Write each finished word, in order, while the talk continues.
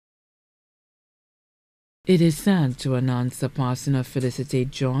It is sad to announce the passing of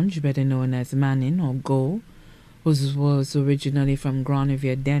Felicite George, better known as Manning or Go, who was originally from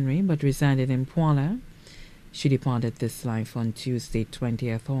Granovier, Dennery, but resided in Poila. She departed this life on Tuesday,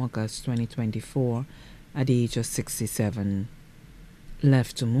 20th August 2024, at the age of 67.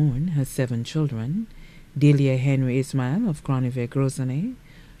 Left to mourn her 7 children: Delia Henry Ismail of Granovier Grosvenor,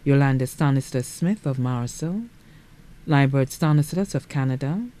 Yolanda Stanislas Smith of Marisol, Libert Stanislas of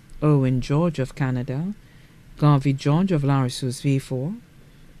Canada, Owen George of Canada, Garvey George of Larissus V4,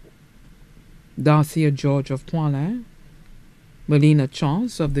 Darcia George of Poila, Melina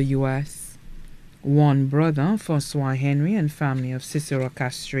Charles of the U.S., one brother, Francois Henry and family of Cicero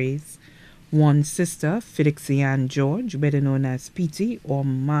Castres, one sister, Felicite George, better known as Petey or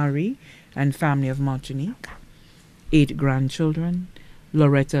Marie, and family of Martinique, 8 grandchildren: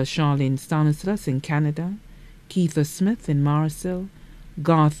 Loretta Charlene Stanislas in Canada, Keitha Smith in Marisol,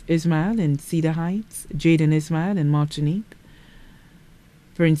 Garth Ismail in Cedar Heights, Jaden Ismail in Martinique,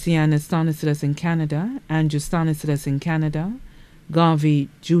 Princiana Stanislas in Canada, Andrew Stanislas in Canada, Garvey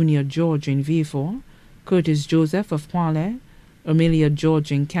Jr. George in V4, Curtis Joseph of Poile, Amelia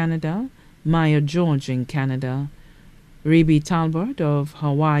George in Canada, Maya George in Canada, Reby Talbot of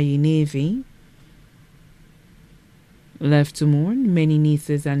Hawaii Navy. Left to mourn many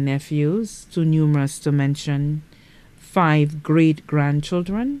nieces and nephews, too numerous to mention. 5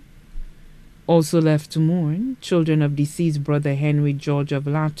 great-grandchildren. Also left to mourn children of deceased brother Henry George of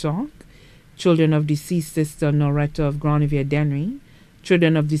Lattock, children of deceased sister Noretta of Granovier Dennery,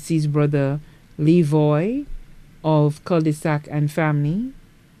 children of deceased brother Levoy of Cul-de-Sac and family,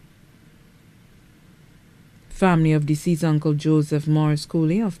 family of deceased uncle Joseph Morris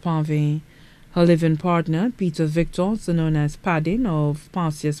Cooley of Pave, her living partner Peter Victor, also known as Paddin of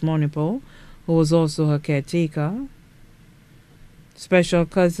Parsius Monipo, who was also her caretaker. Special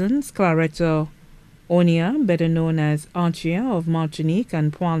cousins Claretta Onia, better known as Archia of Martinique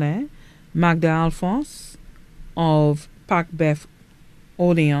and Poile, Magda Alphonse of Pacbeth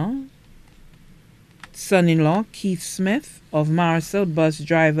Orleans, son-in-law Keith Smith of Marisol, bus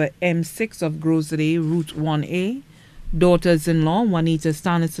driver M6 of Grosvenor Route 1A, daughters-in-law Juanita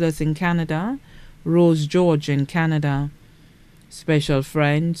Stanislas in Canada, Rose George in Canada. Special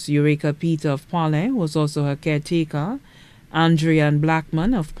friends Eureka Peter of Poile was also her caretaker, Andrea and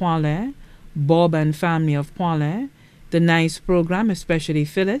Blackman of Poile, Bob and family of Poile, the NICE program, especially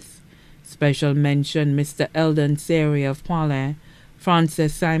Phyllis. Special mention Mr. Eldon Seri of Poile,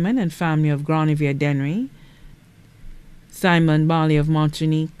 Frances Simon and family of Granovier Dennery, Simon Barley of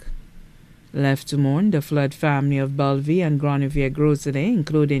Martinique. Left to mourn the Flood family of Bellevue and Granovier Grosvenor,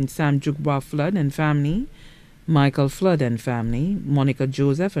 including Sam Jukba Flood and family, Michael Flood and family, Monica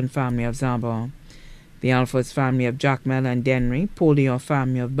Joseph and family of Zaba, the Alphas family of Jackmel and Dennery, Polio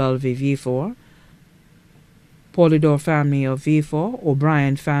family of Bellevue V4, Polydor family of V4,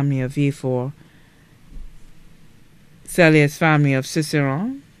 O'Brien family of V4, Celius family of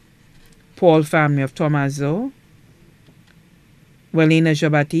Ciceron, Paul family of Tomaso, Welina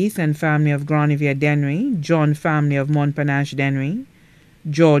Jean-Baptiste and family of Granovier Dennery, John family of Montparnasse Dennery,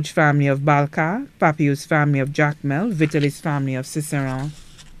 George family of Balka, Papius family of Jackmel, Vitalis family of Ciceron.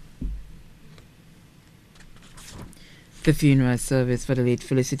 The funeral service for the late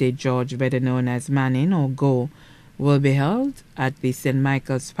Felicite George, better known as Manning or Go, will be held at the St.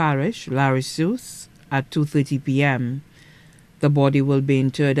 Michael's Parish, Larissus, at 2:30 p.m. The body will be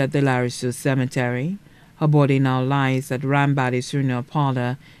interred at the Larissus Cemetery. Her body now lies at Rambadi's funeral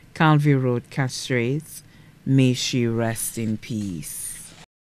parlor, Calvary Road, Castres. May she rest in peace.